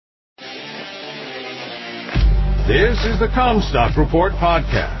This is the Comstock Report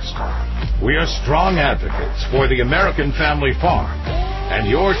podcast. We are strong advocates for the American family farm and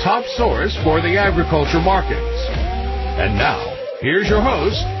your top source for the agriculture markets. And now, here's your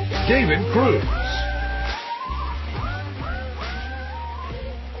host, David Cruz.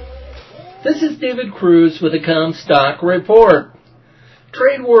 This is David Cruz with the Comstock Report.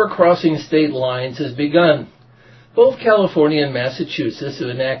 Trade war crossing state lines has begun. Both California and Massachusetts have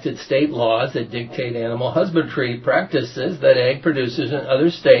enacted state laws that dictate animal husbandry practices that ag producers in other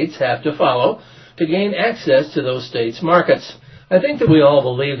states have to follow to gain access to those states' markets. I think that we all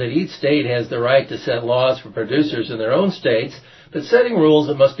believe that each state has the right to set laws for producers in their own states, but setting rules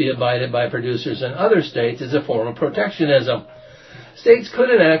that must be abided by producers in other states is a form of protectionism. States could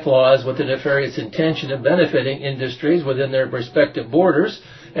enact laws with the nefarious intention of benefiting industries within their respective borders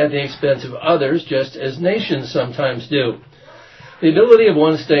at the expense of others, just as nations sometimes do. The ability of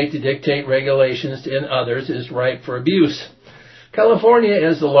one state to dictate regulations in others is ripe for abuse. California,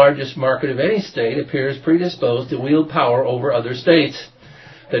 as the largest market of any state, appears predisposed to wield power over other states.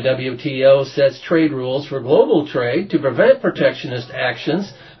 The WTO sets trade rules for global trade to prevent protectionist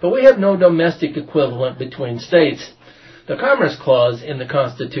actions, but we have no domestic equivalent between states. The Commerce Clause in the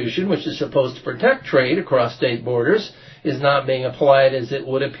Constitution, which is supposed to protect trade across state borders, is not being applied as it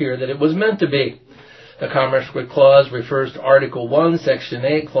would appear that it was meant to be. The Commerce Clause refers to Article 1, Section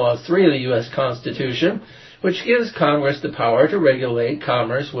 8, Clause 3 of the U.S. Constitution, which gives Congress the power to regulate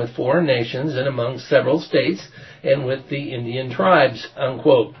commerce with foreign nations and among several states and with the Indian tribes,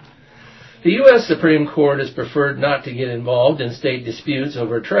 unquote. The U.S. Supreme Court has preferred not to get involved in state disputes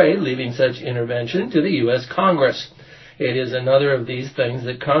over trade, leaving such intervention to the U.S. Congress. It is another of these things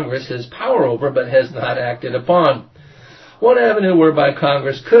that Congress has power over but has not acted upon. One avenue whereby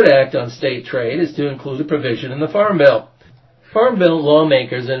Congress could act on state trade is to include a provision in the Farm Bill. Farm Bill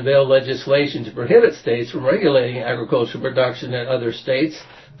lawmakers unveiled legislation to prohibit states from regulating agricultural production in other states,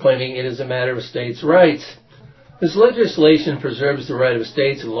 claiming it is a matter of states' rights. This legislation preserves the right of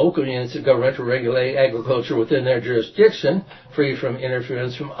states and local units of government to regulate agriculture within their jurisdiction, free from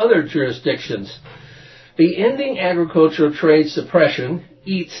interference from other jurisdictions. The Ending Agricultural Trade Suppression,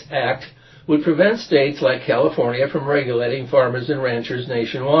 EATS Act, would prevent states like California from regulating farmers and ranchers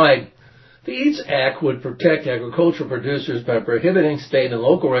nationwide. The EATS Act would protect agricultural producers by prohibiting state and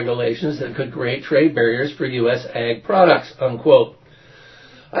local regulations that could create trade barriers for U.S. ag products, unquote.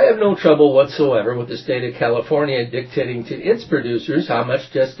 I have no trouble whatsoever with the state of California dictating to its producers how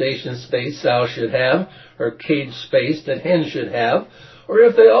much gestation space sows should have, or cage space that hens should have, or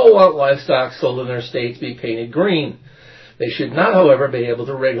if they all want livestock sold in their state to be painted green. They should not, however, be able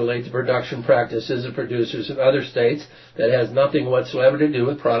to regulate the production practices of producers in other states that has nothing whatsoever to do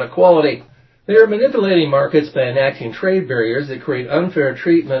with product quality. They are manipulating markets by enacting trade barriers that create unfair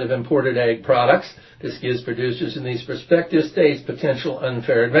treatment of imported ag products. This gives producers in these prospective states potential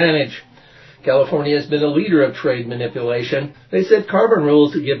unfair advantage. California has been a leader of trade manipulation. They set carbon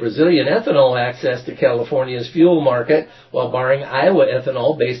rules to give Brazilian ethanol access to California's fuel market while barring Iowa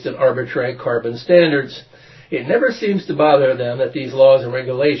ethanol based on arbitrary carbon standards. It never seems to bother them that these laws and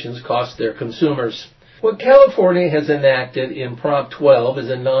regulations cost their consumers. What California has enacted in Prop 12 is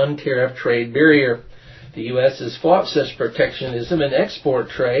a non-tariff trade barrier. The U.S. has fought such protectionism in export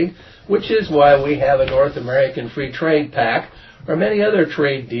trade, which is why we have a North American Free Trade Pact or many other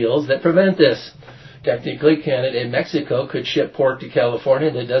trade deals that prevent this. Technically, Canada and Mexico could ship pork to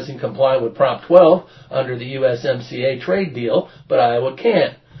California that doesn't comply with Prop 12 under the USMCA trade deal, but Iowa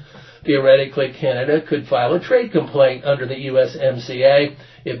can't. Theoretically, Canada could file a trade complaint under the USMCA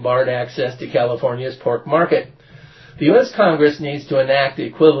if barred access to California's pork market. The U.S. Congress needs to enact the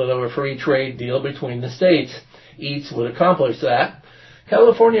equivalent of a free trade deal between the states. EATS would accomplish that.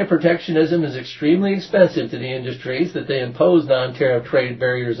 California protectionism is extremely expensive to the industries that they impose non-tariff trade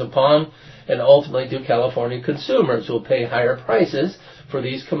barriers upon, and ultimately to California consumers who will pay higher prices for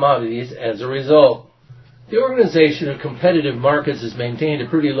these commodities as a result. The Organization of Competitive Markets has maintained a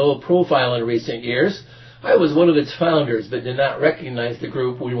pretty low profile in recent years. I was one of its founders, but did not recognize the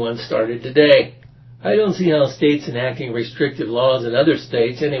group we once started today. I don't see how states enacting restrictive laws in other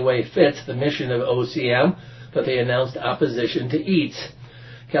states anyway fits the mission of OCM, but they announced opposition to EATS.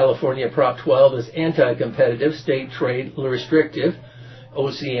 California Prop 12 is anti-competitive, state trade restrictive.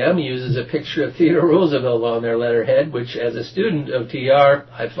 OCM uses a picture of Theodore Roosevelt on their letterhead, which as a student of TR,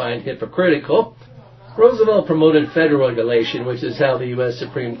 I find hypocritical. Roosevelt promoted federal regulation, which is how the U.S.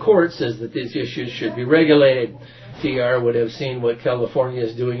 Supreme Court says that these issues should be regulated. TR would have seen what California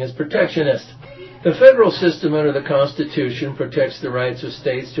is doing as protectionist. The federal system under the Constitution protects the rights of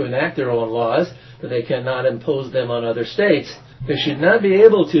states to enact their own laws, but they cannot impose them on other states. They should not be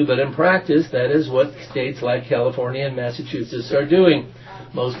able to, but in practice, that is what states like California and Massachusetts are doing.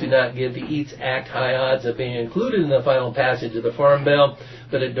 Most do not give the EATS Act high odds of being included in the final passage of the Farm Bill,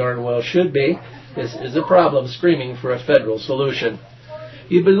 but it darn well should be. This is a problem screaming for a federal solution.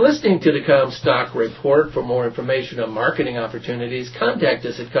 You've been listening to the Comstock Report. For more information on marketing opportunities, contact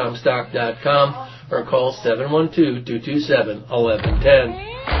us at Comstock.com or call 712-227-1110.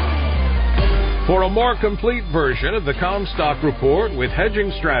 For a more complete version of the Comstock Report with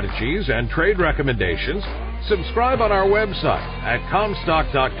hedging strategies and trade recommendations, subscribe on our website at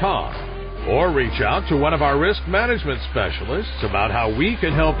Comstock.com or reach out to one of our risk management specialists about how we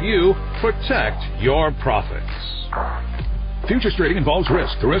can help you protect your profits. Futures trading involves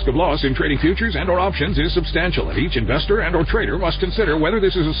risk. The risk of loss in trading futures and/or options is substantial, and each investor and/or trader must consider whether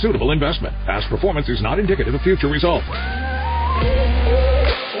this is a suitable investment. Past performance is not indicative of future results.